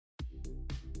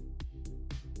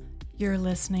You're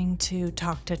listening to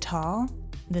Talk to Tall.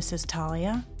 This is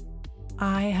Talia.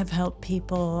 I have helped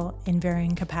people in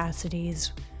varying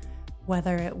capacities,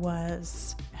 whether it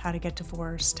was how to get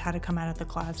divorced, how to come out of the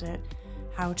closet,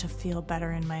 how to feel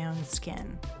better in my own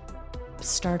skin,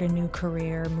 start a new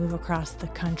career, move across the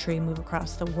country, move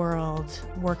across the world,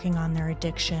 working on their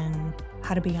addiction,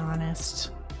 how to be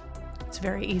honest. It's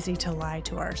very easy to lie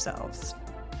to ourselves.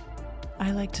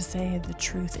 I like to say the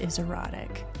truth is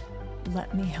erotic.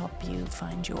 Let me help you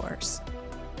find yours.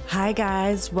 Hi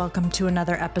guys, welcome to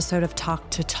another episode of Talk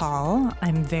to Tall.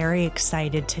 I'm very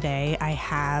excited today. I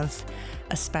have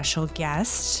a special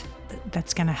guest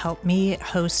that's going to help me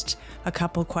host a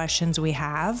couple questions we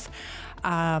have.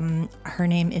 Her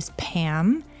name is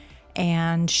Pam,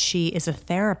 and she is a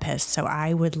therapist. So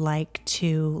I would like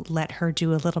to let her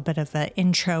do a little bit of an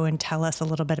intro and tell us a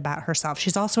little bit about herself.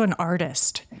 She's also an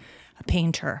artist, a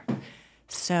painter.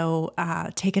 So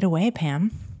take it away,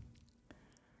 Pam.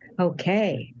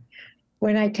 Okay.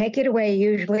 When I take it away,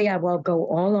 usually I will go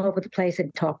all over the place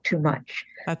and talk too much.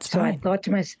 That's so fine. I thought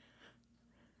to myself,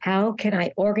 how can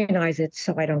I organize it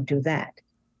so I don't do that?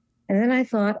 And then I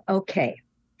thought, okay,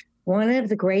 one of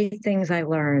the great things I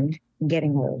learned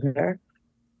getting older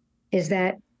is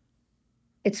that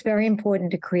it's very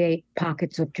important to create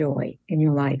pockets of joy in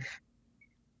your life.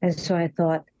 And so I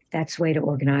thought that's the way to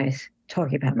organize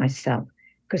talking about myself,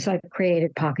 because I've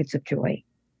created pockets of joy.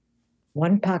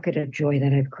 One pocket of joy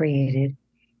that I've created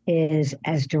is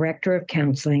as director of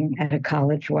counseling at a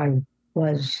college where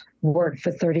I worked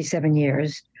for 37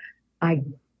 years. I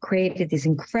created these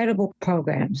incredible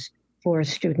programs for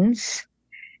students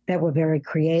that were very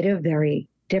creative, very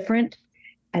different,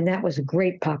 and that was a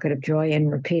great pocket of joy,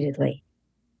 and repeatedly.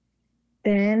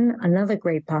 Then another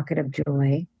great pocket of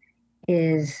joy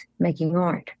is making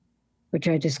art, which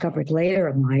I discovered later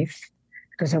in life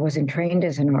because I wasn't trained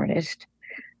as an artist.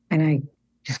 And I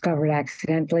discovered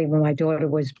accidentally when my daughter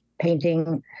was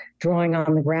painting, drawing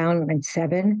on the ground at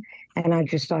 7, and I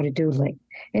just started doodling.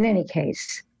 In any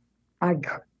case, I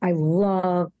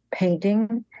love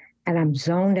painting, and I'm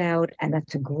zoned out, and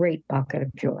that's a great bucket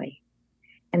of joy.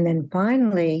 And then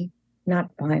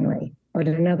not finally, but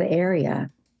another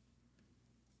area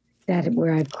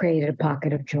where I've created a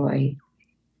pocket of joy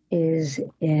is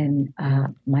in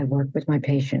my work with my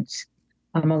patients.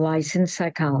 I'm a licensed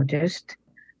psychologist.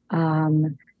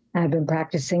 I've been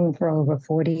practicing for over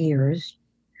 40 years,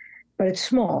 but it's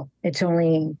small. It's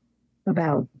only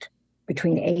about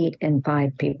between 8 and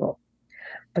 5 people.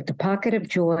 But the pocket of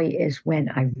joy is when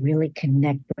I really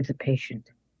connect with the patient,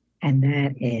 and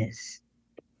that is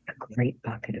a great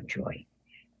pocket of joy.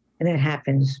 And that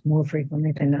happens more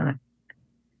frequently than not.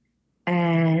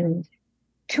 And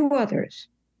 2 others.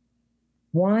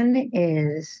 One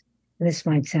is, and this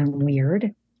might sound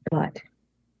weird, but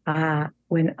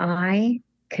when I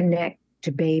connect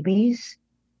to babies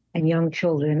and young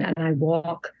children, and I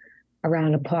walk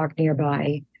around a park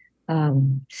nearby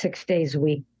 6 days a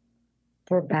week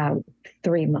for about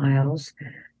 3 miles,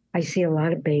 I see a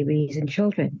lot of babies and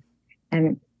children.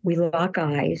 And we lock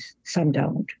eyes, some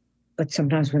don't, but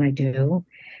sometimes when I do,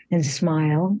 and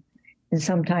smile, and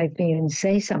sometimes even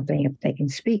say something if they can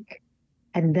speak.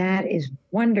 And that is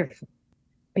wonderful,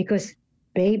 because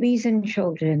babies and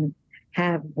children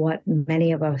have what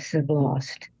many of us have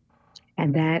lost,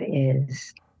 and that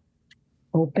is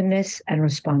openness and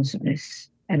responsiveness.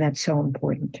 And that's so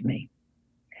important to me.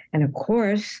 And of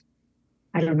course,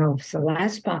 I don't know if it's the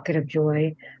last pocket of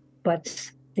joy,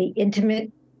 but the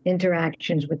intimate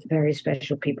interactions with very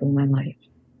special people in my life.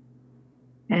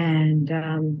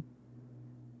 And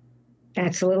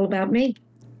that's a little about me.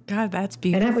 God, that's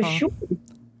beautiful. And that was short.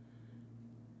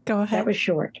 Go ahead. That was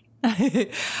short.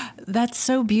 That's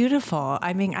so beautiful.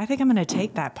 I mean, I think I'm going to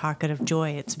take that pocket of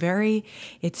joy. It's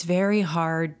very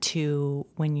hard to,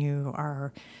 when you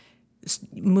are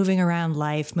moving around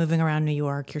life, moving around New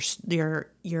York,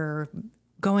 you're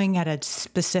going at a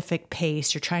specific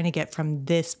pace. You're trying to get from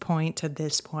this point to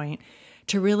this point,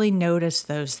 to really notice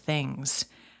those things.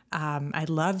 I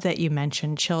love that you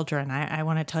mentioned children. I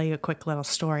want to tell you a quick little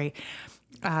story.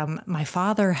 My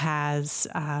father has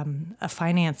a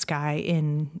finance guy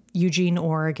in Eugene,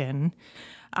 Oregon,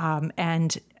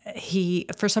 and he,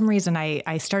 for some reason,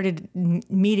 I started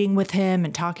meeting with him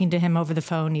and talking to him over the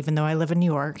phone, even though I live in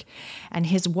New York. And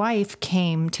his wife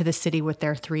came to the city with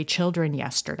their 3 children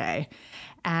yesterday.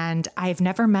 And I've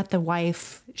never met the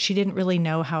wife. She didn't really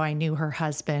know how I knew her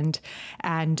husband.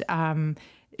 And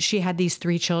she had these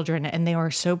 3 children, and they were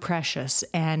so precious.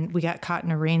 And we got caught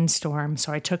in a rainstorm.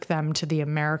 So I took them to the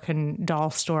American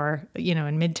Doll store, in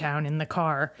Midtown in the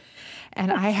car.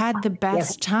 And I had the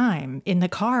best time in the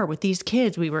car with these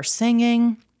kids. We were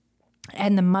singing.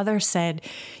 And the mother said,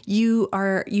 you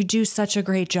do such a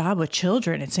great job with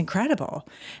children. It's incredible.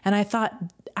 And I thought,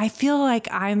 I feel like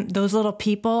I'm those little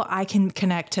people. I can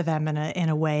connect to them in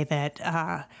a way that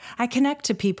I connect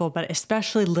to people, but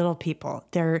especially little people.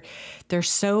 They're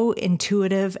so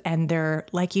intuitive, and they're,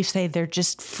 like you say, they're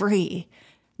just free,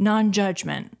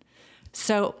 non-judgment.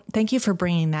 So thank you for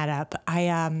bringing that up. I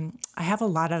have a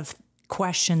lot of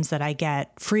questions that I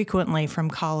get frequently from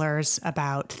callers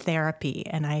about therapy,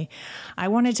 and I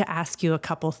wanted to ask you a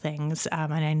couple things.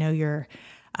 And I know you're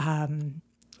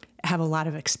have a lot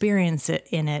of experience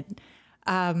in it.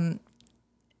 How,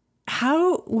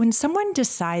 when someone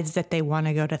decides that they want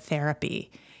to go to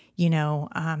therapy,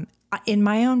 in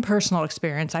my own personal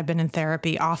experience, I've been in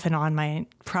therapy off and on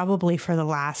probably for the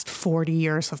last 40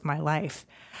 years of my life,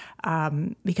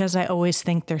 because I always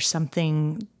think there's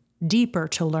something deeper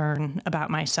to learn about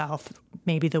myself,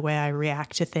 maybe the way I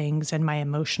react to things and my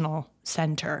emotional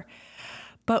center.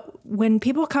 But when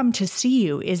people come to see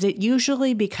you, is it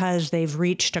usually because they've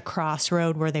reached a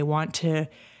crossroad where they want to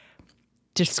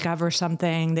discover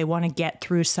something, they want to get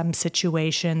through some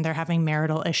situation, they're having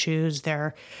marital issues,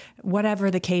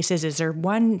 whatever the case is there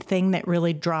one thing that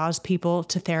really draws people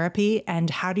to therapy? And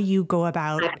how do you go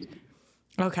about?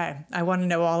 Okay, I want to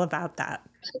know all about that.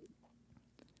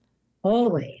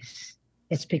 Always,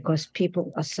 it's because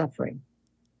people are suffering.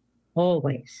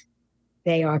 Always.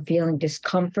 They are feeling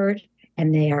discomfort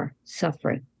and they are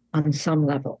suffering on some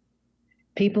level.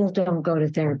 People don't go to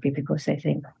therapy because they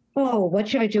think, oh, what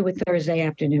should I do with Thursday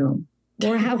afternoon?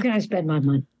 Or how can I spend my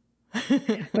money?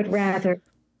 But rather,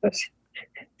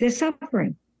 they're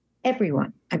suffering,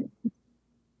 everyone.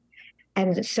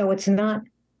 And so it's not,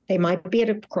 they might be at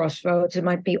a crossroads. It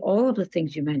might be all of the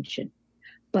things you mentioned,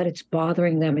 but it's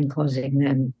bothering them and causing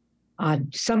them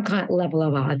some kind of level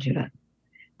of agita.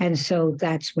 And so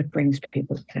that's what brings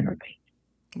people to therapy.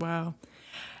 Wow.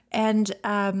 And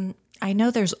I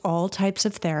know there's all types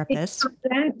of therapists.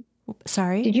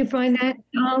 Sorry? Did you find that,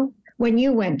 when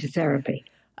you went to therapy?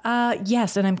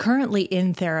 Yes, and I'm currently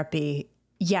in therapy.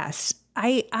 Yes.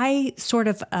 I sort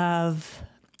of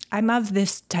I'm of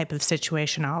this type of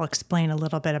situation. I'll explain a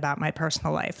little bit about my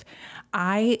personal life.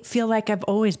 I feel like I've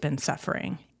always been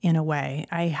suffering in a way.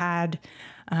 I had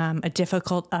a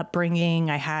difficult upbringing.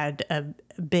 I had a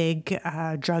big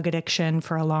drug addiction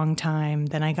for a long time.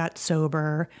 Then I got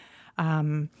sober.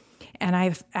 And I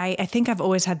think I've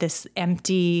always had this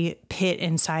empty pit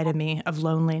inside of me of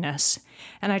loneliness.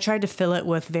 And I tried to fill it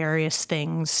with various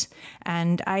things.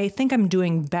 And I think I'm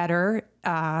doing better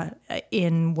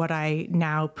in what I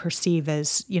now perceive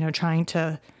as, trying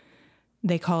to,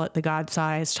 they call it the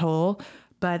God-sized hole.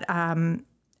 But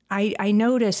I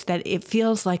noticed that it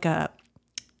feels like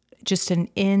just an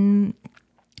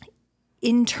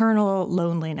internal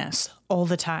loneliness all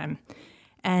the time.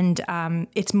 And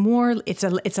it's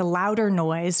a louder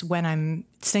noise when I'm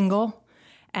single,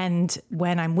 and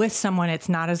when I'm with someone, it's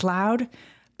not as loud,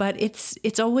 but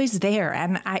it's always there.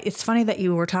 And it's funny that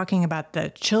you were talking about the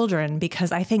children,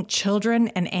 because I think children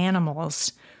and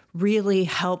animals really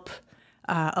help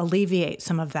alleviate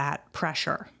some of that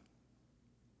pressure.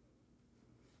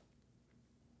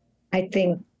 I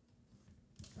think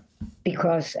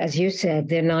because, as you said,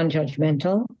 they're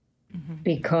non-judgmental, mm-hmm.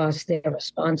 because they're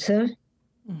responsive.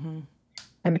 Mm-hmm.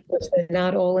 And because they're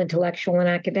not all intellectual and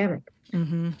academic.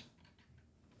 Mm-hmm.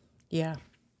 Yeah.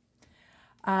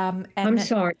 I'm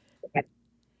sorry.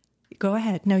 Go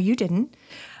ahead. No, you didn't.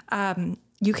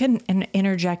 You can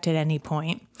interject at any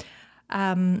point.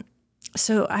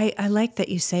 So I like that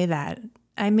you say that.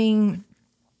 I mean,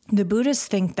 the Buddhists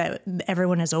think that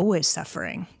everyone is always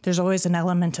suffering. There's always an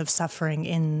element of suffering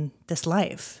in this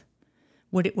life.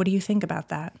 What do you think about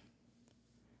that?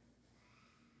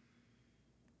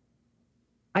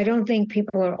 I don't think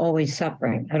people are always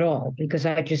suffering at all, because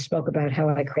I just spoke about how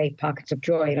I create pockets of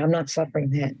joy, and I'm not suffering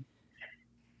then.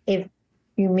 If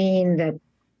you mean that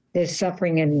there's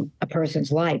suffering in a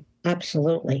person's life,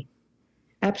 absolutely.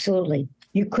 Absolutely.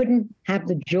 You couldn't have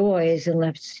the joys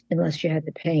unless you had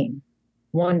the pain.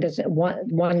 One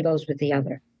goes with the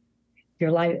other.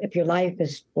 If your life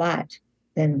is flat,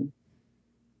 then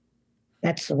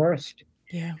that's the worst.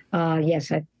 Yeah.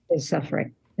 Yes, there's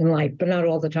suffering in life, but not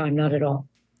all the time, not at all.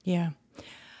 Yeah.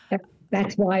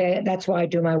 That's why I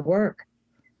do my work,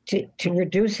 to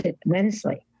reduce it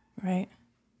immensely. Right.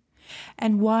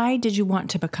 And why did you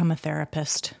want to become a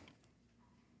therapist?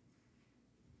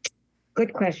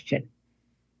 Good question.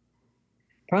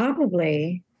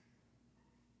 Probably,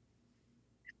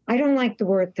 I don't like the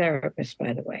word therapist,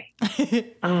 by the way.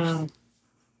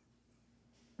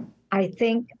 I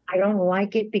think I don't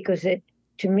like it because it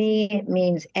To me, it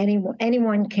means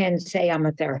anyone can say I'm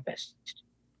a therapist.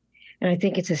 And I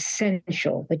think it's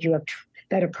essential that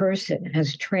that a person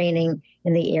has training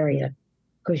in the area,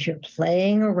 because you're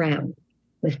playing around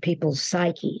with people's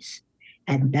psyches,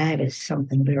 and that is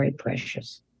something very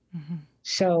precious. Mm-hmm.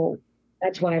 So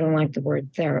that's why I don't like the word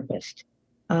therapist.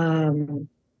 I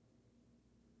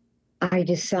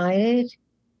decided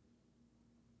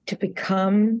to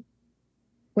become,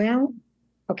 I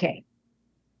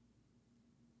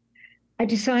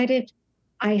decided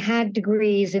I had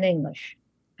degrees in English.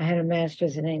 I had a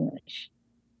master's in English.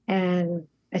 And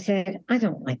I said, I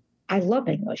love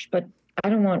English, but I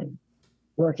don't want to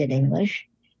work in English.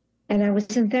 And I was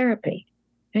in therapy.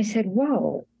 I said,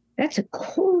 whoa, that's a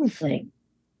cool thing.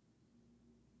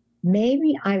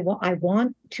 Maybe I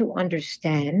want to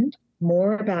understand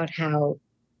more about how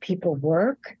people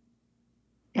work.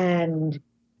 And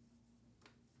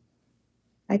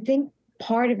I think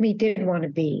part of me did want to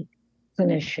be a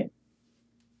clinician.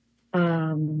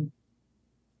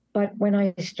 But when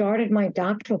I started my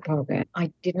doctoral program,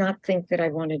 I did not think that I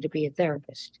wanted to be a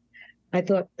therapist. I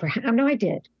thought, no, I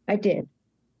did.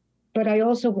 But I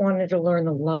also wanted to learn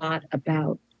a lot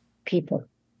about people.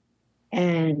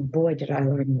 And boy, did I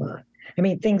learn a lot. I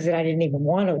mean, things that I didn't even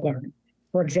want to learn.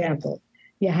 For example,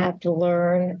 you have to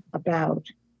learn about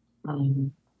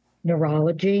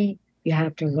neurology. You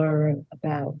have to learn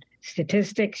about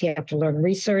statistics. You have to learn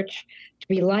research. To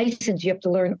be licensed, you have to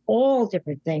learn all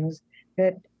different things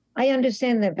that I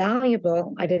understand they're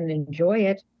valuable. I didn't enjoy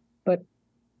it, but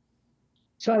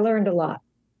so I learned a lot.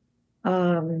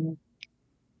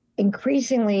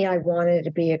 Increasingly, I wanted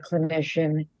to be a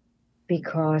clinician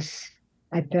because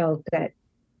I felt that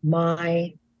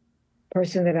my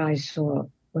person that I saw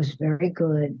was very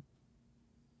good,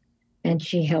 and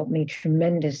she helped me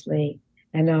tremendously,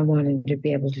 and I wanted to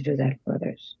be able to do that for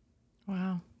others.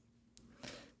 Wow.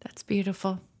 That's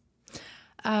beautiful.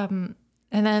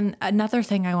 And then another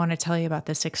thing I want to tell you about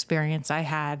this experience I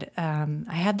had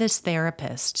this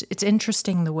therapist. It's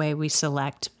interesting the way we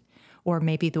select, or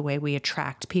maybe the way we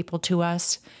attract people to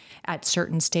us at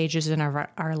certain stages in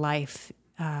our life.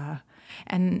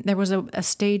 And there was a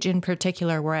stage in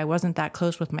particular where I wasn't that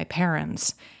close with my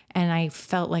parents, and I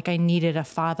felt like I needed a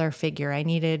father figure. I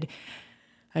needed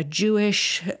a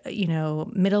Jewish,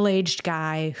 middle-aged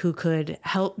guy who could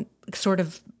help sort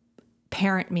of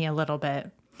parent me a little bit.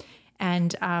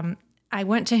 And I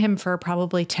went to him for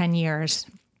probably 10 years.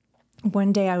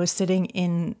 One day I was sitting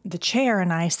in the chair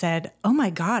and I said, "Oh my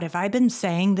God, have I been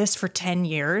saying this for 10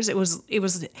 years?" It was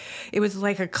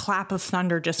like a clap of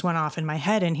thunder just went off in my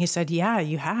head. And he said, "Yeah,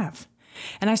 you have."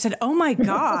 And I said, "Oh my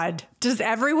God, does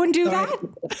everyone do that?"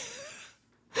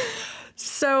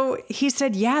 So he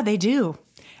said, "Yeah, they do."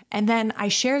 And then I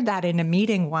shared that in a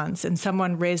meeting once, and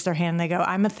someone raised their hand. They go,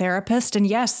 "I'm a therapist." And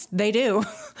yes, they do.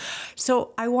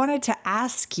 So I wanted to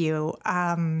ask you,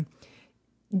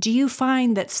 do you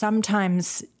find that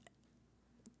sometimes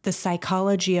the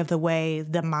psychology of the way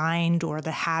the mind or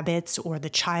the habits or the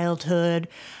childhood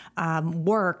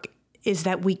work is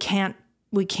that we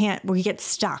get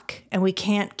stuck and we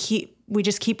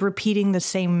just keep repeating the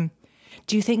same?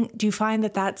 Do you find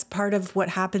that that's part of what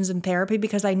happens in therapy?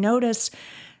 Because I noticed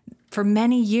for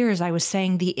many years, I was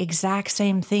saying the exact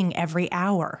same thing every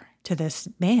hour to this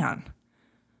man.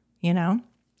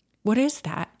 What is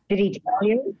that? Did he tell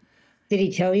you? Did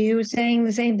he tell you he was saying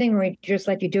the same thing, or he just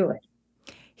let you do it?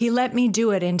 He let me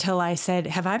do it until I said,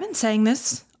 "Have I been saying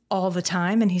this all the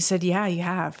time?" And he said, "Yeah, you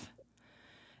have."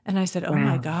 And I said, "Oh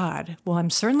my God. Well, I'm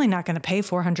certainly not going to pay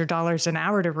 $400 an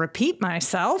hour to repeat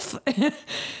myself."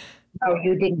 Oh,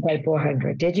 you didn't pay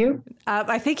 $400, did you?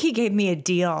 I think he gave me a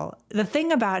deal. The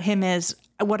thing about him is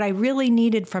what I really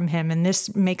needed from him, and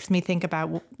this makes me think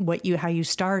about how you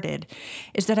started,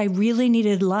 is that I really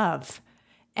needed love.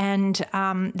 And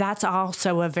that's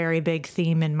also a very big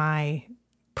theme in my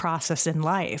process in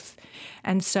life.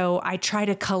 And so I try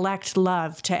to collect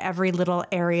love to every little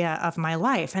area of my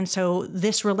life. And so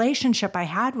this relationship I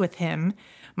had with him,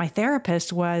 my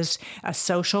therapist, was a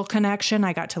social connection.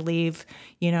 I got to leave,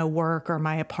 work or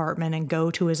my apartment and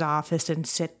go to his office and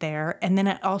sit there. And then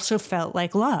it also felt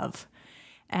like love.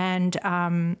 And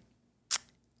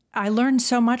I learned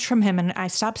so much from him, and I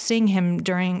stopped seeing him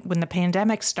when the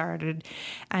pandemic started,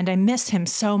 and I miss him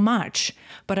so much.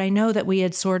 But I know that we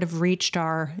had sort of reached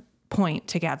our point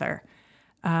together.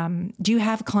 Do you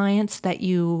have clients that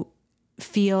you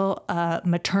feel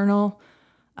maternal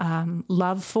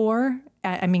love for?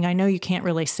 I mean, I know you can't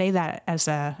really say that as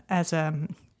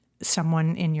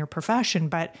someone in your profession,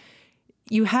 but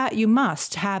you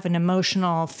must have an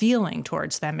emotional feeling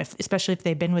towards them, especially if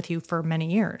they've been with you for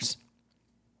many years.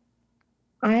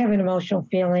 I have an emotional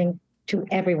feeling to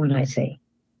everyone I see.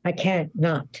 I can't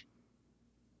not.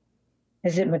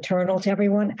 Is it maternal to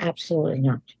everyone? Absolutely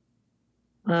not.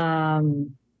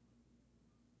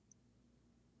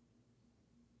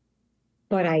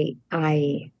 But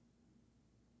I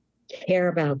care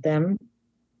about them.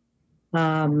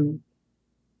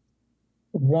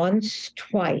 Once,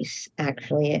 twice,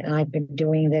 actually, and I've been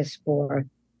doing this for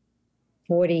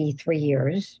 43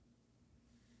 years.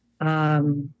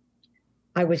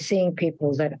 I was seeing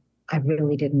people that I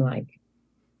really didn't like,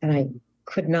 and I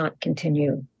could not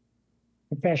continue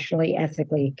professionally,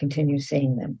 ethically, continue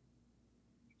seeing them.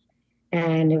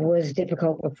 And it was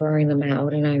difficult referring them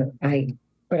out, and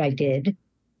but I did,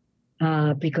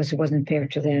 because it wasn't fair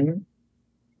to them,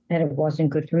 and it wasn't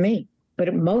good for me. But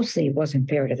it mostly wasn't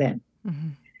fair to them.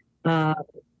 Mm-hmm.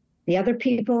 The other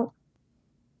people,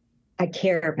 I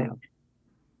care about.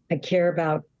 I care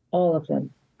about all of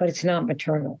them, but it's not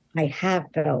maternal. I have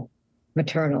felt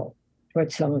maternal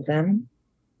towards some of them.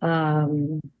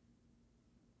 I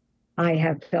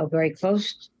have felt very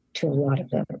close to a lot of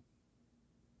them.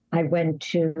 I went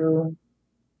to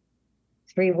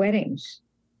 3 weddings.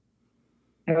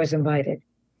 I was invited.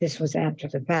 This was after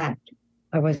the fact.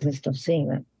 I wasn't still seeing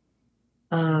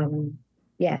them.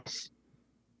 Yes,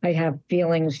 I have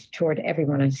feelings toward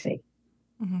everyone I see,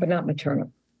 mm-hmm. but not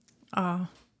maternal.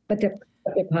 But they're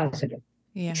positive,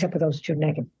 except for those 2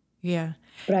 negative. Yeah.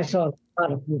 But I saw a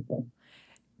lot of people.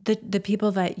 The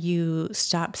people that you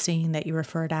stopped seeing, that you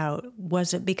referred out,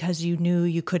 was it because you knew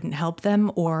you couldn't help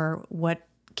them, or what?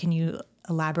 Can you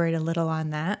elaborate a little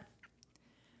on that?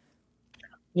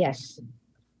 Yes.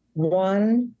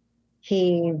 One,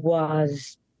 the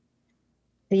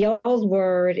old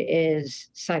word is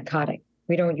psychotic.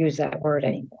 We don't use that word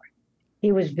anymore.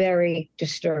 He was very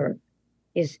disturbed.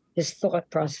 His thought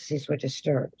processes were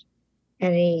disturbed.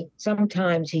 And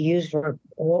sometimes he used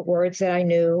words that I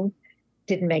knew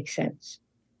didn't make sense.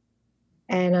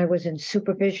 And I was in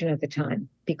supervision at the time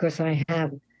because I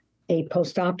have a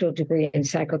postdoctoral degree in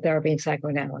psychotherapy and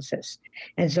psychoanalysis.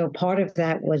 And so part of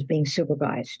that was being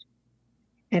supervised.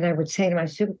 And I would say to my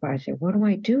supervisor, what do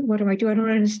I do? What do I do? I don't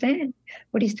understand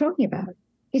what he's talking about.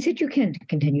 He said, you can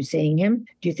continue seeing him.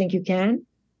 Do you think you can?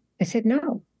 I said,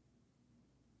 no.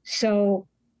 So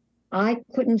I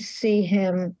couldn't see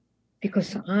him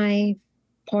because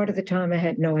part of the time I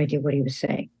had no idea what he was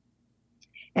saying.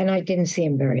 And I didn't see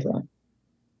him very long.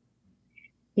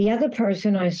 The other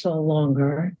person I saw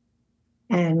longer,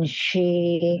 and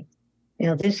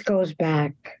this goes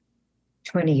back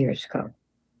 20 years ago.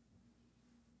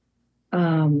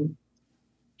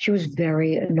 She was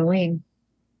very annoying.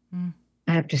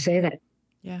 I have to say that.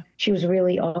 Yeah. She was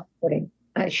really off-putting.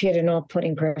 She had an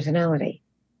off-putting personality.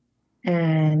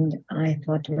 And I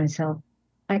thought to myself,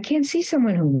 I can't see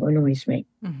someone who annoys me.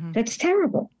 Mm-hmm. That's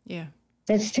terrible. Yeah.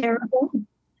 That's terrible.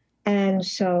 And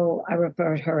so I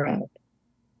referred her out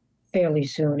fairly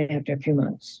soon after a few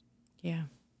months. Yeah.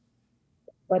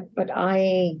 But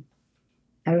I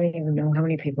don't even know how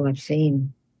many people I've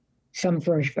seen. Some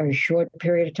for a very short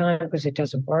period of time because it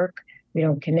doesn't work. We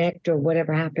don't connect or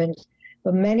whatever happens.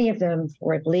 But many of them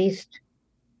for at least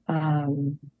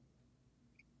 4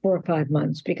 or 5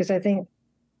 months, because I think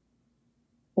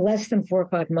less than 4 or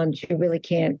 5 months, you really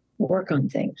can't work on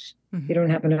things. Mm-hmm. You don't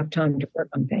have enough time to work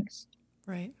on things.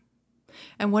 Right.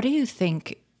 And what do you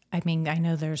think? I mean, I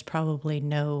know there's probably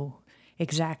no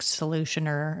exact solution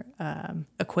or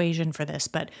equation for this,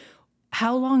 but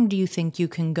how long do you think you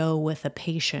can go with a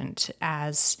patient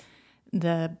as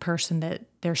the person that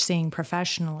they're seeing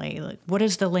professionally? Like, what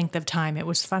is the length of time? It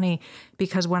was funny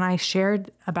because when I shared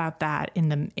about that in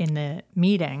the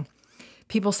meeting,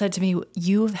 people said to me,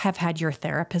 you have had your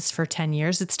therapist for 10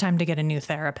 years. It's time to get a new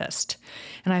therapist.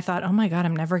 And I thought, oh my God,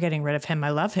 I'm never getting rid of him.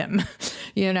 I love him,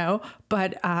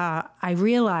 But I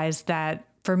realized that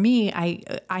for me,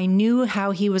 I knew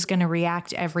how he was going to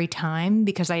react every time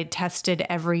because I had tested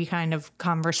every kind of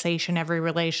conversation, every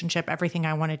relationship, everything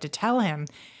I wanted to tell him.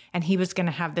 And he was going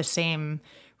to have the same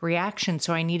reaction.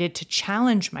 So I needed to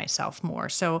challenge myself more.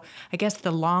 So I guess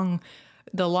the long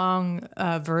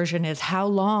version is, how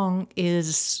long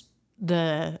is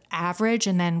the average?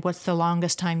 And then what's the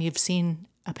longest time you've seen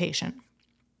a patient?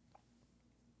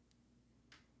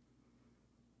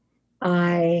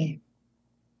 I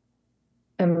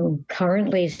am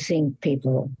currently seeing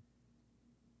people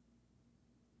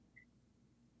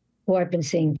who I've been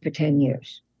seeing for 10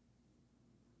 years.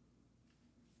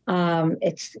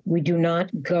 We do not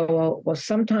go, well,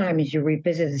 sometimes you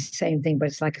revisit the same thing, but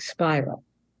it's like a spiral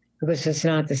because it's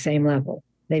not the same level.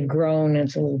 They've grown and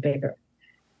it's a little bigger.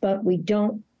 But we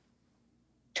don't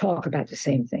talk about the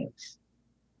same things.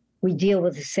 we deal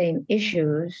with the same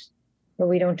issues, but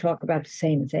we don't talk about the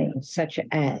same things, such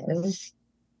as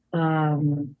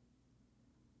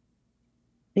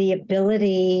the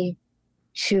ability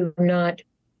to not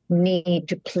need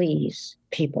to please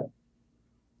people.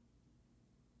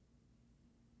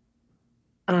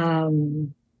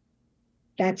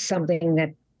 That's something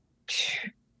that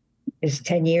is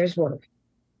 10 years work.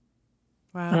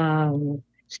 Wow.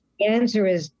 The answer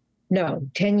is no,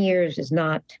 10 years is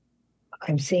not.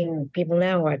 I'm seeing people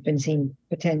now I've been seeing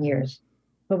for 10 years,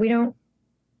 but we don't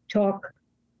talk.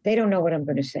 They don't know what I'm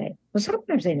going to say. Well,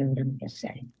 sometimes they know what I'm going to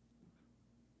say.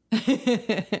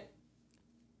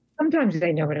 Sometimes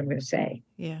they know what I'm going to say.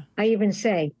 Yeah. I even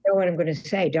say, you know what I'm going to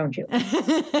say, don't you?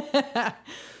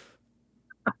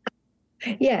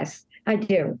 Yes, I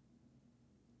do.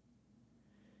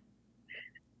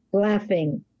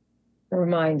 Laughing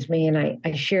reminds me, and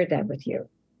I shared that with you,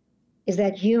 is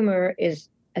that humor is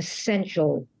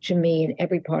essential to me in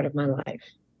every part of my life.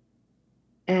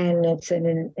 And it's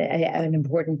an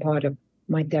important part of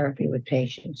my therapy with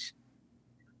patients.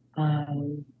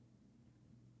 And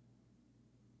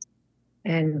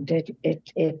I'm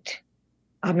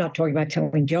not talking about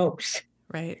telling jokes.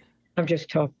 Right. I'm just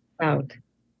talking about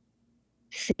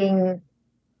seeing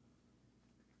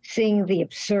the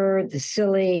absurd, the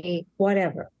silly,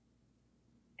 whatever,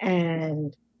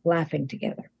 and laughing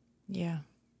together. Yeah.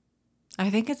 I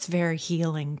think it's very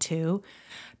healing too,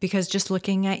 because just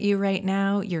looking at you right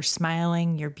now, you're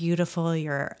smiling, you're beautiful,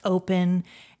 you're open,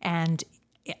 and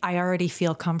I already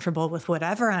feel comfortable with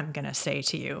whatever I'm going to say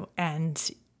to you.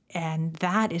 And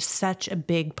that is such a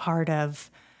big part of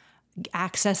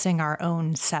accessing our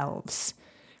own selves.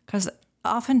 Because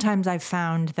oftentimes I've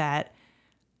found that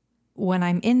when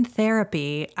I'm in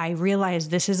therapy, I realize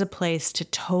this is a place to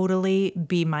totally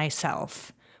be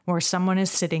myself, where someone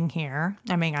is sitting here.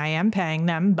 I mean, I am paying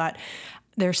them, but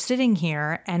they're sitting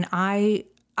here, and I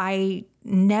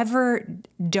never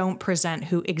don't present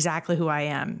exactly who I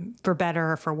am, for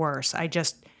better or for worse. I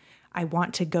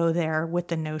want to go there with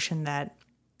the notion that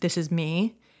this is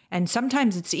me. And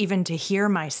sometimes it's even to hear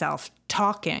myself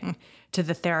talking to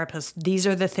the therapist. These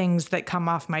are the things that come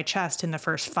off my chest in the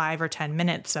first 5 or 10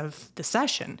 minutes of the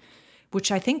session,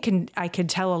 which I think I could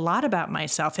tell a lot about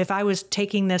myself. If I was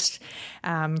taking this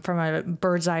from a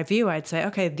bird's eye view, I'd say,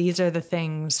 okay, these are the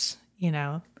things,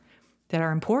 that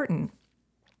are important.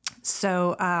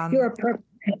 So you're a perfect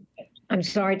patient. I'm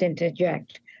sorry to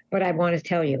interject, but I want to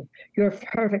tell you, you're a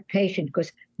perfect patient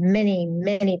because many,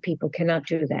 many people cannot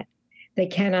do that. They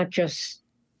cannot just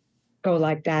go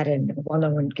like that and, well, no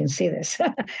one can see this.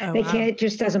 They can't, it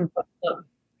just doesn't.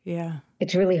 Yeah.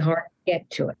 It's really hard to get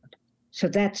to it. So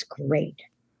that's great.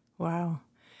 Wow.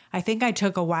 I think I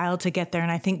took a while to get there,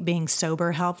 and I think being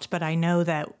sober helped, but I know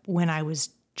that when I was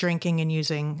drinking and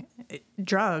using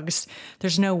drugs,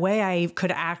 there's no way I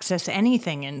could access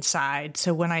anything inside.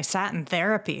 So when I sat in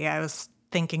therapy, I was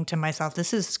thinking to myself,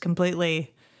 this is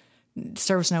completely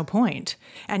serves no point.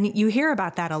 And you hear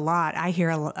about that a lot. I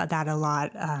hear that a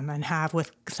lot and have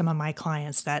with some of my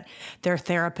clients, that their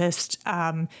therapist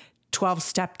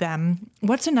 12-step them.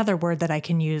 What's another word that I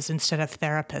can use instead of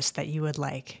therapist that you would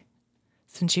like,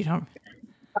 since you don't?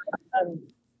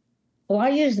 Well, I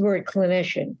use the word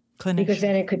clinician because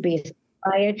then it could be a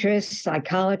psychiatrist,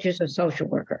 psychologist, or social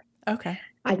worker. Okay.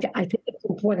 I think it's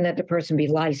important that the person be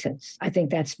licensed. I think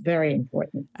that's very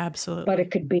important. Absolutely. But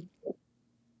it could be,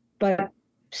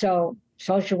 so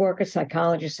social worker,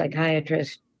 psychologist,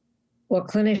 psychiatrist, or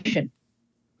clinician.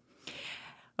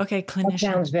 Okay,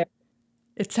 clinician.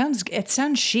 That sounds it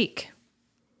sounds chic.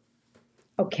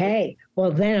 Okay,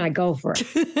 well then I go for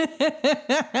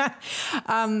it.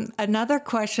 Another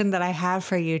question that I have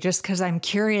for you, just because I'm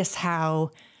curious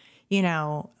how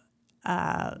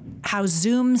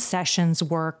Zoom sessions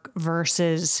work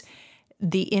versus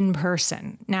the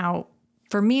in-person. Now,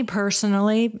 for me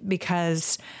personally,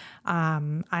 because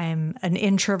I'm an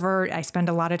introvert, I spend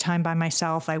a lot of time by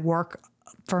myself. I work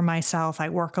for myself. I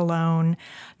work alone.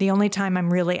 The only time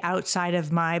I'm really outside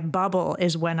of my bubble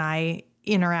is when I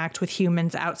interact with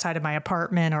humans outside of my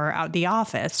apartment or out the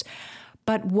office.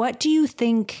 But what do you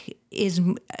think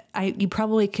you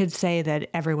probably could say that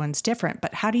everyone's different,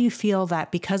 but how do you feel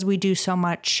that because we do so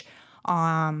much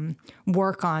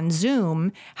work on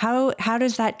Zoom, how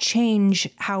does that change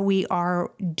how we are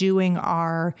doing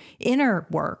our inner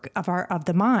work of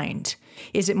the mind?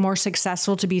 Is it more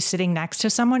successful to be sitting next to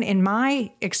someone? In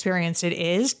my experience, it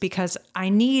is, because I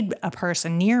need a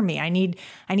person near me. I need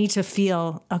to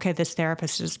feel, okay, this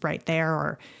therapist is right there,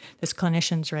 or this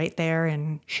clinician's right there,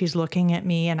 and she's looking at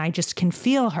me, and I just can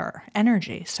feel her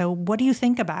energy. So what do you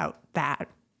think about that?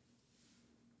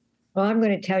 Well, I'm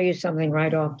going to tell you something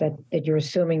right off that you're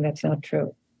assuming that's not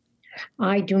true.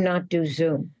 I do not do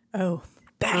Zoom. Oh,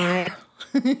 I,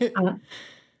 uh,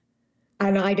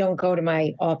 and I don't go to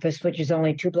my office, which is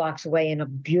only 2 blocks away in a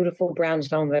beautiful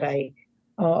brownstone that I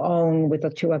own with the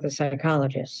 2 other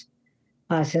psychologists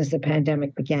since the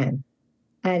pandemic began.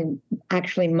 And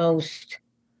actually, I'm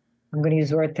going to use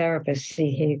the word therapists.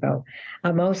 See, here you go.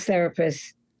 Most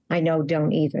therapists I know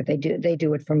don't either. They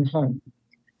do it from home.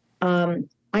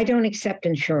 I don't accept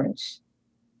insurance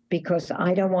because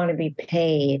I don't want to be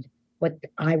paid what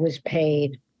I was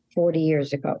paid 40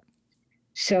 years ago.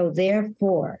 So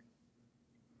therefore,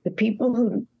 the people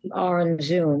who are on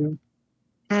Zoom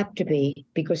have to be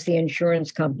because the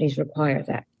insurance companies require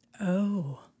that.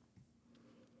 Oh.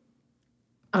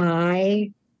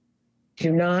 I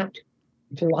do not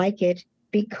like it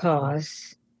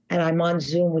because, and I'm on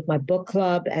Zoom with my book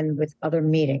club and with other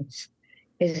meetings,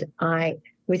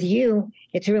 with you,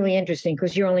 it's really interesting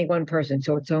because you're only one person,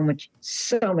 so it's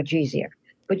so much easier.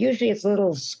 But usually it's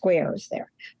little squares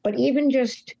there. But even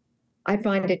just, I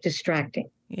find it distracting.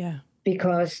 Yeah.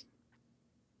 Because,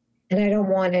 and I don't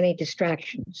want any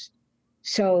distractions.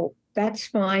 So that's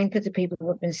fine for the people who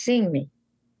have been seeing me.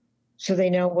 So they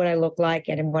know what I look like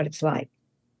and what it's like.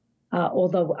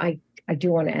 Although I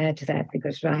do want to add to that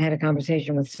because I had a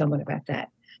conversation with someone about that.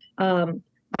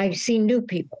 I've seen new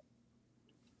people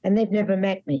and they've never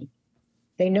met me.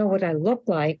 They know what I look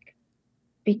like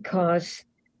because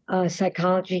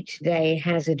Psychology Today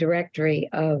has a directory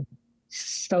of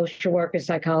social workers,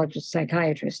 psychologists,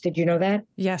 psychiatrists. Did you know that?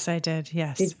 Yes, I did.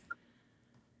 Yes.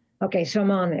 Okay, so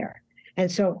I'm on there. And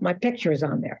so my picture is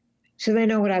on there. So they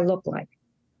know what I look like.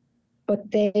 But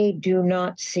they do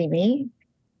not see me.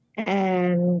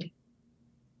 And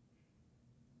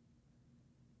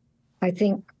I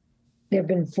think there have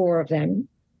been 4 of them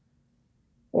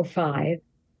or 5.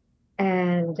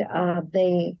 And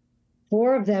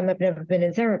 4 of them have never been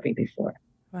in therapy before.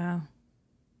 Wow.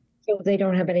 So they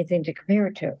don't have anything to compare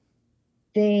it to.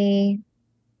 They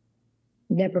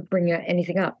never bring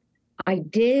anything up. I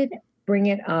did bring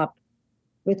it up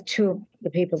with 2 of the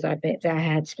people that I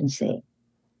had been seeing.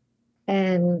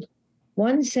 And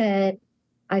one said,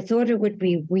 I thought it would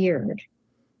be weird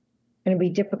and it'd be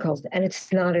difficult. And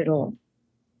it's not at all.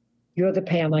 You're the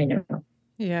Pam I know.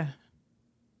 Yeah.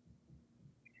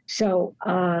 So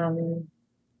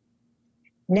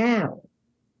now,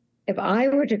 if I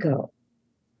were to go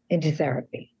into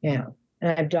therapy now,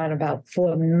 and I've done about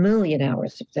 4 million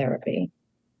hours of therapy,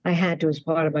 I had to, as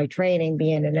part of my training,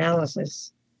 be in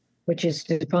analysis, which is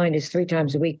defined as 3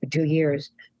 times a week for 2 years.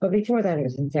 But before that, I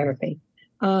was in therapy.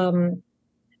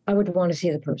 I would want to see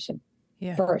the person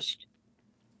first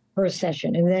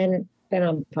session, and then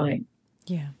I'm fine.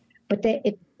 Yeah. But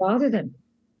it bothered them,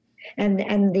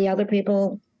 and the other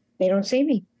people, they don't see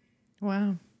me.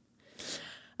 Wow.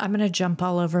 I'm going to jump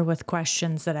all over with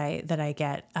questions that I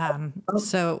get.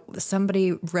 So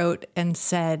somebody wrote and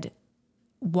said,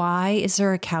 why is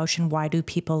there a couch and why do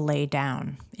people lay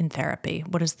down in therapy?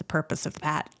 What is the purpose of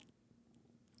that?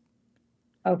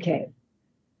 Okay.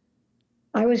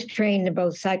 I was trained in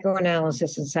both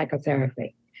psychoanalysis and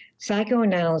psychotherapy.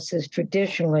 Psychoanalysis,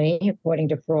 traditionally, according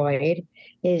to Freud,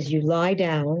 is you lie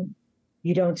down,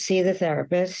 you don't see the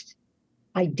therapist.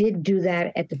 I did do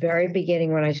that at the very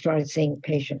beginning when I started seeing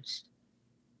patients.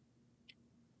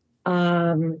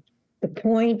 The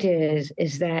point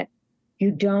is that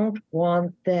you don't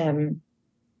want them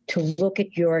to look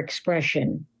at your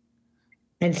expression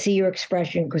and see your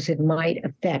expression because it might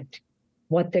affect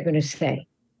what they're going to say.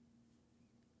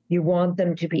 You want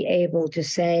them to be able to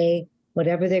say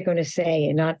whatever they're going to say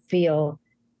and not feel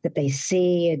that they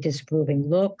see a disapproving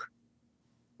look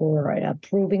or an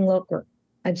approving look.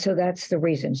 And so that's the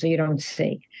reason. So you don't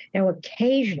see. Now,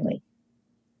 occasionally,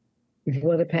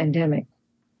 before the pandemic,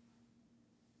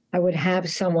 I would have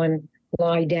someone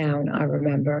lie down, I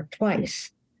remember,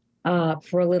 twice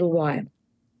for a little while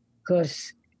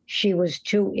because she was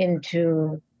too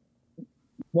into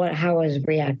how I was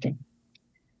reacting.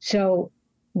 So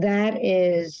that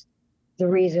is the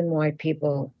reason why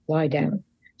people lie down.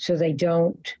 So they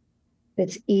don't,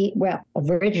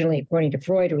 originally, according to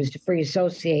Freud, it was to free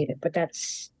associate it, but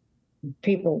that's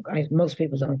most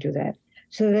people don't do that.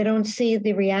 So they don't see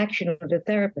the reaction of the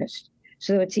therapist.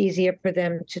 So it's easier for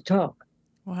them to talk.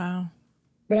 Wow.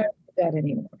 But I don't do that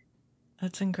anymore.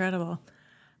 That's incredible.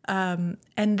 And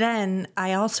then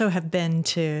I also have been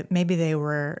to, maybe they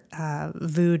were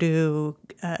voodoo,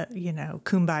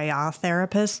 kumbaya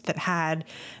therapists that had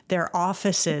their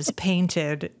offices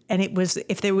painted, and it was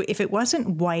if it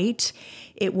wasn't white,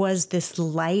 it was this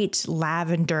light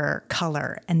lavender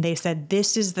color, and they said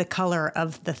this is the color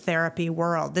of the therapy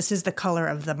world. This is the color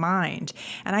of the mind,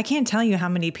 and I can't tell you how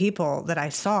many people that I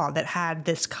saw that had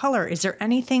this color. Is there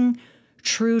anything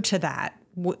true to that?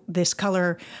 This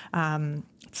color.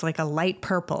 It's like a light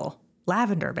purple,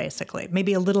 lavender, basically,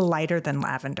 maybe a little lighter than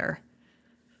lavender.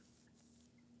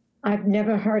 I've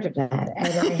never heard of that. And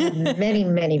I have many,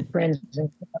 many friends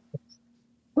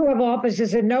who have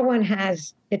offices and no one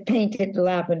has it painted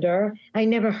lavender. I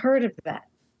never heard of that.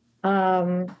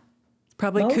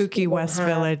 Probably kooky West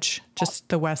Village, just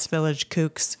the West Village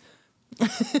kooks.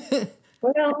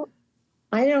 Well,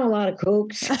 I know a lot of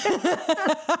kooks.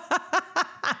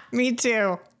 Me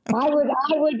too.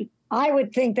 I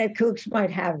would think that kooks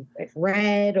might have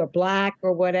red or black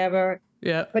or whatever.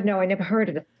 Yeah. But no, I never heard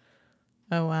of it.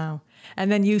 Oh, wow. And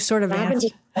then you sort of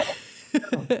answered.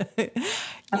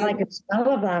 I could smell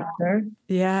of lavender.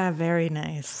 Yeah, very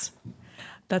nice.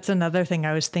 That's another thing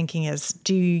I was thinking is,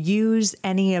 do you use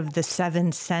any of the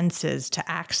 7 senses to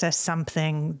access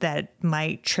something that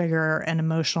might trigger an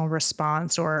emotional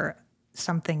response or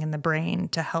something in the brain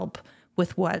to help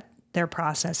with what they're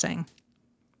processing?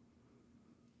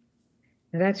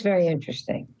 That's very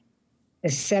interesting. The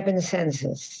 7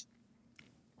 senses.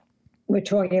 We're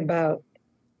talking about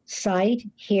sight,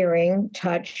 hearing,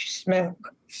 touch,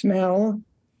 smell.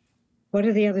 What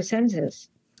are the other senses?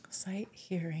 Sight,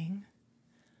 hearing.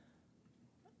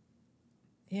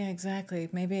 Yeah, exactly.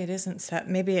 Maybe it isn't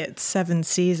maybe it's 7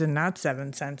 C's and not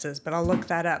 7 senses, but I'll look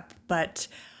that up. But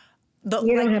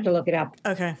you don't have to look it up.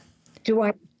 Okay. Do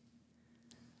I?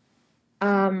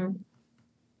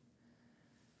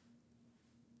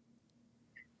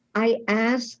 I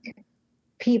ask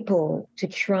people to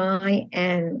try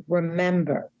and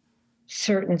remember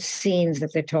certain scenes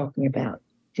that they're talking about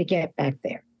to get back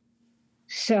there.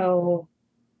 So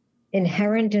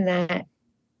inherent in that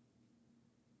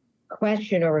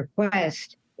question or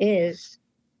request is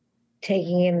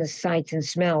taking in the sights and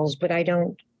smells, but I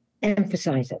don't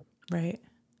emphasize it. Right.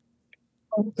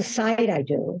 The sight I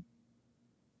do.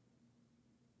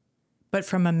 But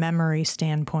from a memory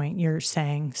standpoint, you're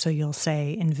saying, so you'll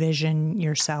say, envision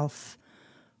yourself,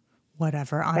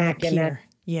 whatever, on a pier.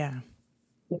 Yeah.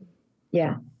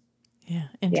 Yeah. Yeah.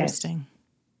 Interesting.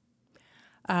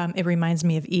 Yes. It reminds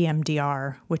me of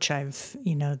EMDR, which I've,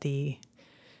 the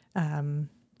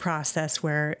process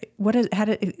where,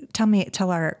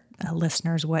 tell our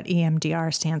listeners what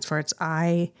EMDR stands for. It's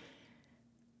eye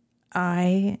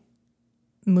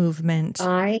movement.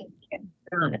 I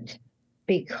cannot,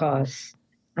 because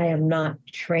I am not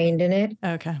trained in it.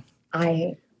 Okay.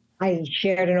 I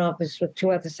shared an office with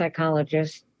 2 other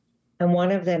psychologists, and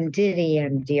one of them did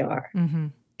EMDR. Mm-hmm.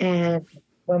 And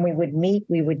when we would meet,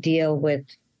 we would deal with,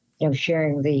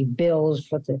 sharing the bills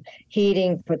for the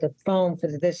heating, for the phone, for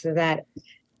the this or that.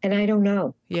 And I don't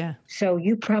know. Yeah. So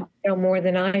you probably know more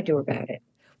than I do about it.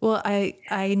 Well,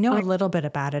 I know a little bit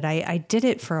about it. I did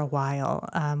it for a while.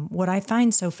 What I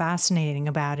find so fascinating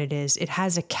about it is it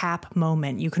has a cap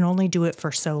moment. You can only do it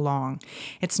for so long.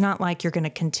 It's not like you're going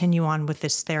to continue on with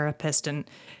this therapist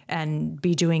and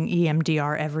be doing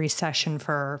EMDR every session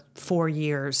for 4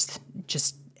 years,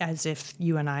 just as if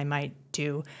you and I might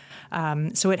do.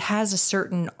 So it has a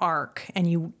certain arc, and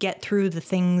you get through the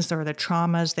things or the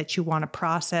traumas that you want to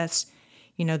process,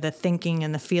 the thinking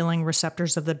and the feeling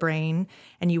receptors of the brain,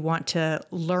 and you want to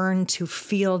learn to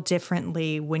feel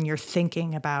differently when you're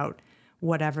thinking about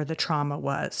whatever the trauma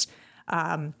was.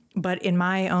 But in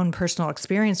my own personal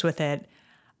experience with it,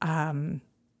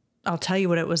 I'll tell you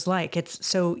what it was like. It's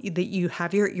so that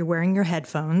you're wearing your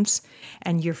headphones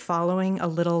and you're following a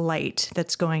little light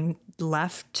that's going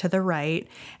left to the right,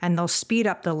 and they'll speed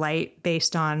up the light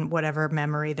based on whatever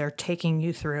memory they're taking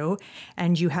you through.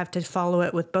 And you have to follow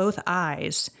it with both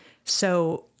eyes.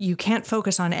 So you can't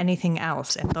focus on anything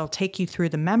else, and they'll take you through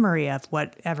the memory of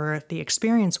whatever the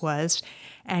experience was.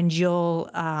 And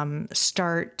you'll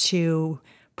start to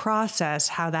process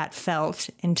how that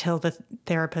felt until the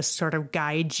therapist sort of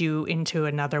guides you into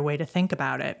another way to think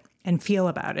about it and feel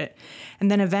about it.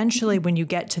 And then eventually when you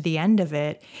get to the end of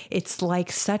it, it's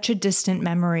like such a distant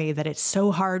memory that it's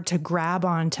so hard to grab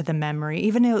onto the memory,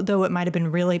 even though it might have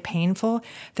been really painful,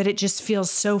 that it just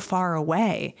feels so far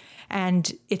away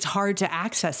and it's hard to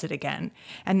access it again.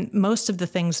 And most of the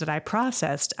things that I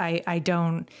processed, I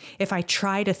don't, if I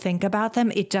try to think about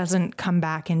them, it doesn't come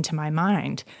back into my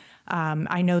mind.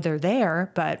 I know they're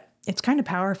there, but it's kind of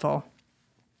powerful.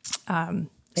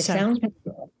 It sounds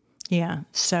pastoral. Yeah.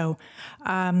 So,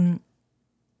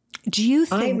 do you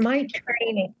think my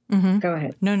training? Go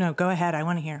ahead. No, go ahead. I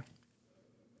want to hear.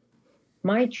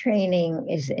 My training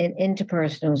is in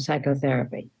interpersonal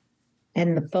psychotherapy,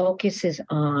 and the focus is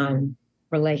on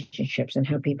relationships and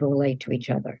how people relate to each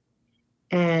other.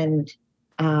 And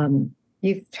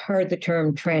you've heard the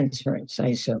term transference, I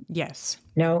assume. Yes.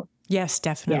 No? Yes,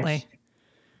 definitely. Yes.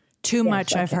 Too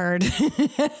much, okay. I've heard.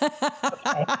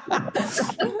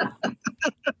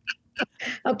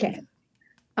 Okay.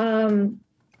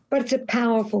 But it's a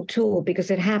powerful tool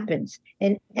because it happens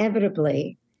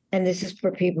inevitably. And this is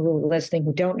for people who are listening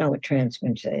who don't know what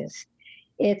transference is.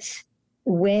 It's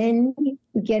when you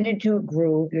get into a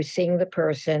groove, you're seeing the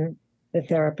person, the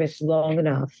therapist, long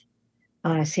enough.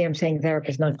 See, I'm saying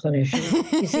therapist, not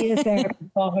clinician. You see the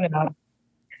therapist long enough.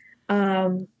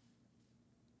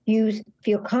 You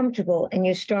feel comfortable and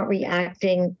you start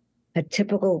reacting a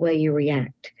typical way you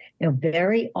react.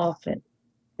 Very often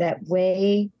that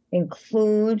way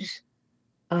includes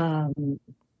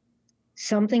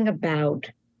something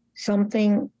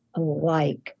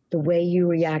like the way you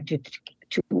reacted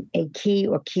to a key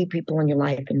or key people in your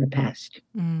life in the past.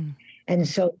 And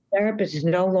so the therapist is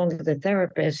no longer the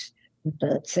therapist,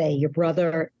 let's say your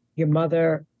brother, your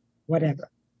mother, whatever.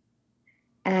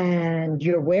 And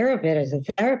you're aware of it as a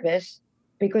therapist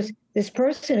because this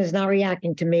person is not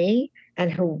reacting to me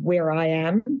and where I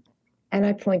am, and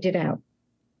I point it out.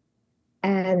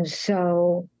 And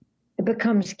so it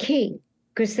becomes key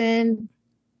because then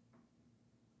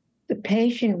the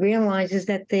patient realizes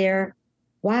that they're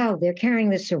carrying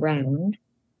this around.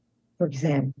 For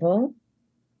example,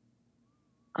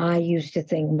 I used to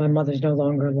think my mother's no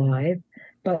longer alive,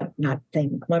 but not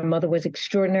think. My mother was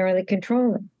extraordinarily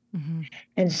controlling. Mm-hmm.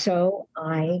 And so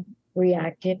I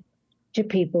reacted to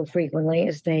people frequently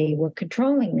as they were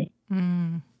controlling me.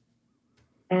 Mm.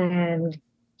 And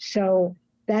so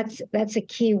that's a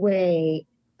key way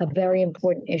a very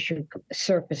important issue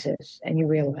surfaces and you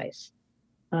realize.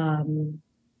 I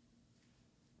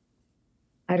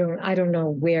don't know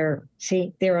where.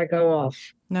 See, there I go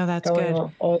off. No, that's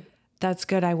good. That's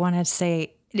good. I want to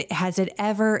say, has it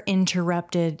ever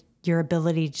interrupted your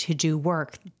ability to do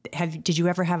work? Did you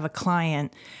ever have a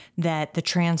client that the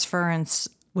transference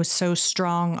was so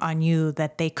strong on you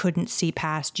that they couldn't see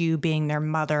past you being their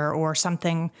mother or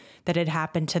something that had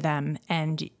happened to them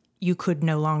and you could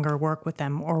no longer work with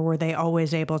them? Or were they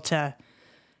always able to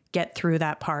get through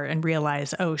that part and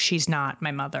realize, oh, she's not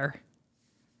my mother?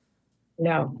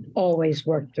 No, always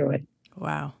worked through it.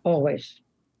 Wow. Always.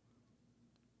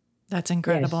 That's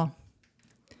incredible.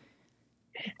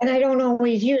 Yes. And I don't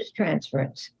always use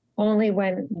transference, only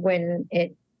when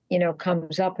it,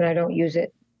 comes up and I don't use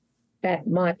it that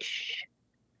much.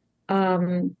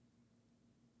 More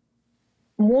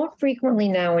frequently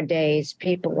nowadays,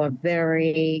 people are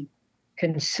very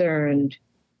concerned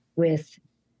with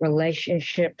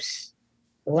relationships,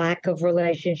 lack of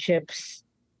relationships,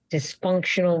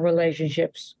 dysfunctional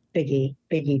relationships, biggie.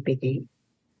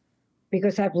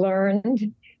 Because I've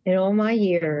learned in all my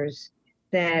years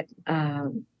that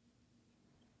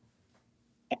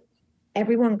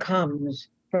everyone comes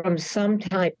from some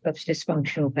type of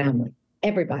dysfunctional family.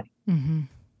 Everybody. Mm-hmm.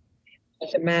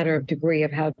 It's a matter of degree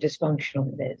of how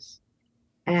dysfunctional it is.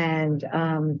 And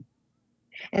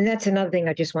that's another thing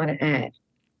I just want to add.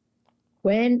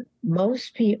 When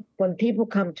people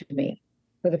come to me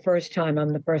for the first time,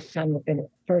 I'm the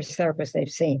first therapist they've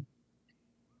seen.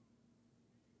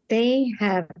 They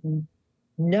have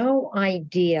no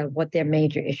idea what their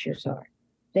major issues are.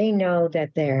 They know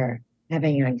that they're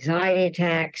having anxiety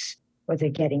attacks, or they're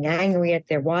getting angry at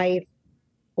their wife,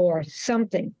 or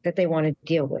something that they want to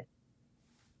deal with.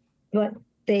 But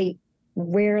they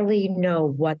rarely know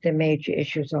what their major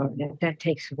issues are. That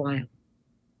takes a while.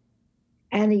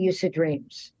 And the use of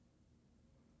dreams.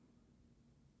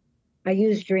 I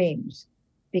use dreams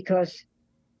because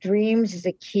dreams is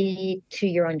a key to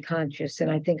your unconscious. And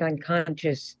I think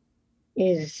unconscious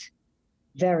is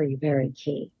very, very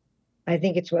key. I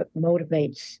think it's what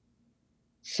motivates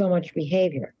so much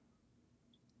behavior.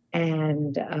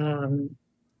 And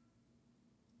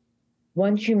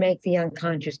once you make the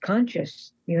unconscious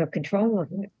conscious, you have control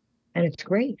over it. And it's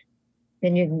great.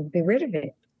 Then you can be rid of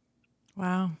it.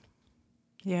 Wow.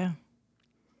 Yeah.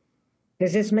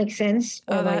 Does this make sense?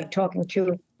 Or am I talking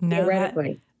too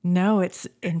theoretically? No, it's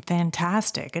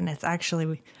fantastic. And it's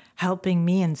actually helping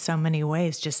me in so many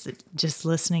ways, just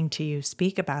listening to you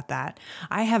speak about that.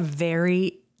 I have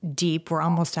very deep, we're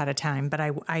almost out of time, but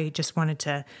I just wanted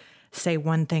to say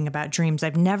one thing about dreams.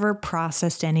 I've never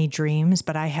processed any dreams,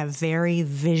 but I have very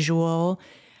visual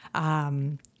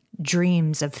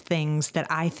dreams of things that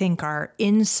I think are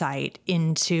insight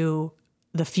into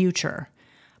the future.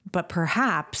 But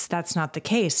perhaps that's not the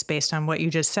case based on what you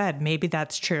just said. Maybe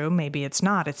that's true. Maybe it's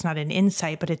not. It's not an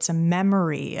insight, but it's a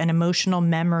memory, an emotional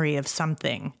memory of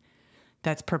something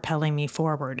that's propelling me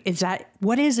forward.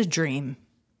 What is a dream?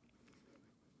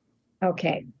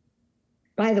 Okay.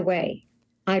 By the way,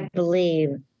 I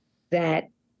believe that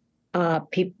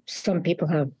some people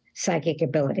have psychic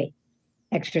ability,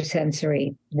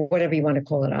 extrasensory, whatever you want to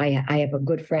call it. I have a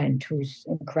good friend who's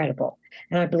incredible,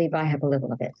 and I believe I have a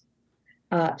little of it.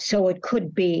 So it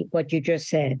could be what you just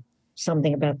said,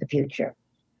 something about the future.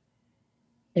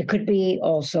 It could be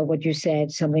also what you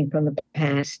said, something from the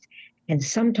past. And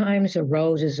sometimes a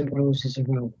rose is a rose is a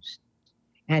rose.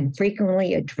 And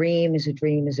frequently a dream is a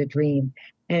dream is a dream.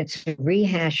 And it's a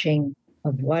rehashing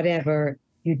of whatever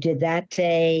you did that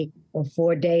day or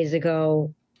 4 days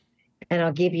ago. And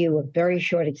I'll give you a very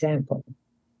short example,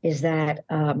 is that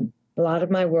a lot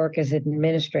of my work as an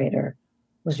administrator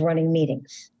was running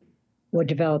meetings or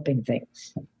developing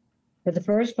things. For the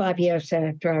first 5 years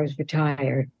after I was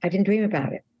retired, I didn't dream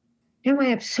about it. Now I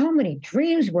have so many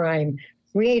dreams where I'm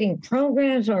creating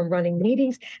programs or I'm running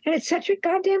meetings, and it's such a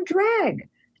goddamn drag.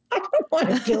 I don't want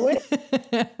to do it.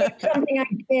 It's something I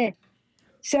did.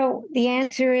 So the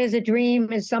answer is a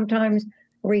dream is sometimes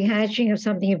a rehashing of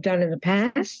something you've done in the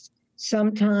past.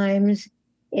 Sometimes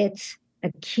it's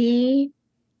a key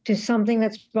to something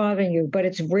that's bothering you, but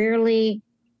it's rarely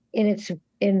in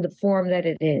the form that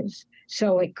it is.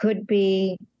 So it could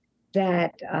be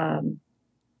that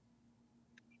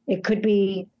it could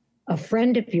be a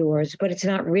friend of yours, but it's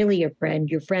not really your friend.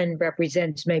 Your friend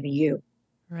represents maybe you.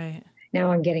 Right.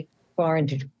 Now I'm getting far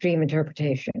into dream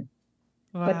interpretation.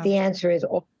 Wow. But the answer is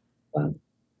all.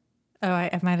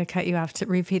 I might have cut you off to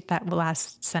repeat that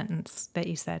last sentence that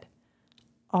you said.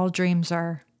 All dreams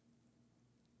are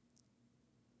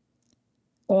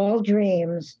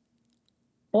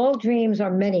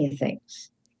many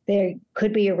things. There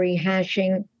could be a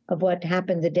rehashing of what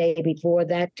happened the day before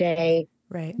that day,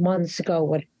 right, months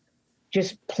ago,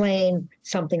 just plain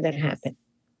something that happened.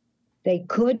 They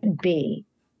could be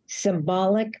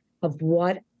symbolic of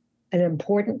what an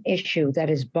important issue that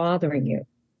is bothering you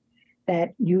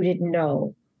that you didn't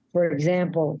know. For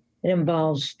example, it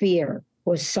involves fear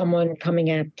or someone coming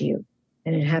after you,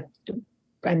 and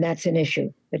that's an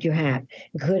issue that you have.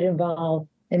 It could involve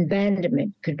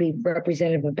abandonment, could be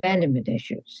representative of abandonment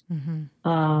issues.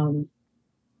 Mm-hmm.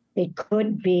 It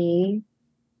could be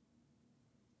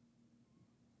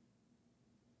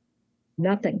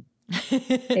nothing.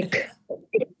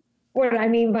 What I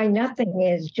mean by nothing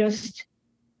is just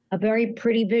a very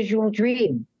pretty visual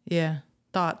dream. Yeah,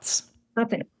 thoughts.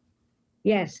 Nothing.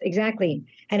 Yes, exactly.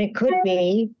 And it could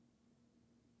be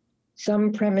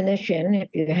some premonition, if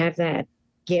you have that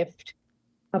gift,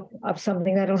 of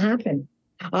something that'll happen.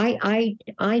 I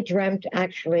dreamt,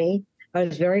 actually, I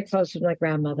was very close with my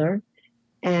grandmother,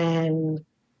 and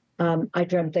I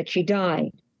dreamt that she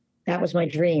died. That was my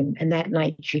dream, and that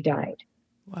night she died.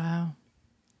 Wow.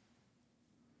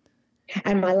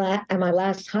 And my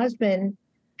last husband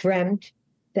dreamt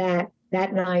that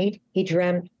night, he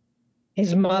dreamt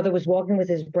his mother was walking with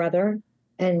his brother,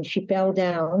 and she fell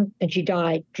down, and she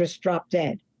died, just dropped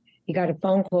dead. He got a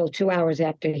phone call 2 hours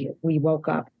after we woke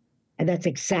up, and that's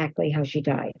exactly how she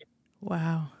died.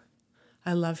 Wow.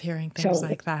 I love hearing things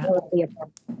like that.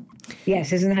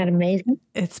 Yes, isn't that amazing?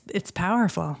 It's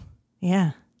powerful.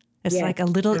 Yeah. It's like a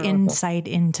little insight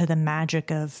into the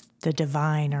magic of the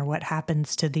divine or what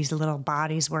happens to these little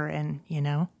bodies we're in, you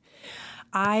know?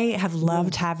 I have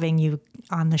loved having you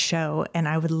on the show, and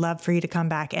I would love for you to come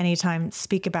back anytime,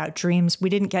 speak about dreams. We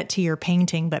didn't get to your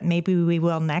painting, but maybe we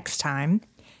will next time.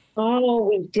 Oh,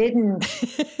 we didn't.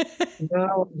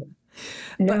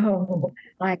 No.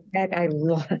 Like that, I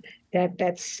love that.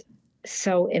 That's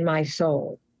so in my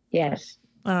soul. Yes.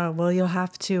 Well, you'll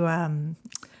have to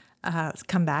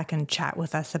come back and chat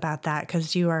with us about that,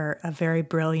 because you are a very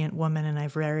brilliant woman, and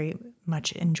I've very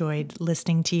much enjoyed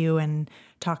listening to you and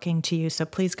talking to you. So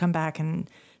please come back and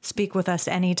speak with us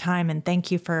anytime. And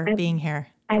thank you for being here.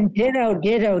 And ditto.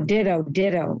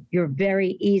 You're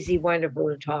very easy, wonderful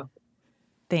to talk.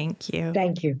 Thank you.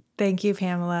 Thank you. Thank you,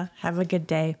 Pamela. Have a good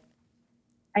day.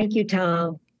 Thank you,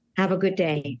 Tom. Have a good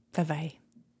day. Bye-bye.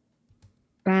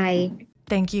 Bye.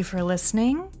 Thank you for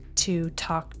listening to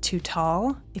Talk to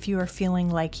Tal. If you are feeling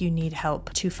like you need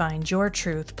help to find your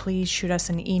truth, please shoot us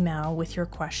an email with your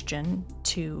question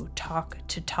to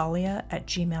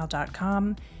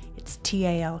talktotalia@gmail.com. It's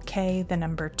TALK, the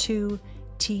number 2,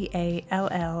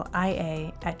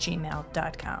 TALLIA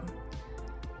 @gmail.com.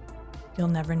 You'll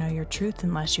never know your truth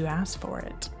unless you ask for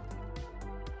it.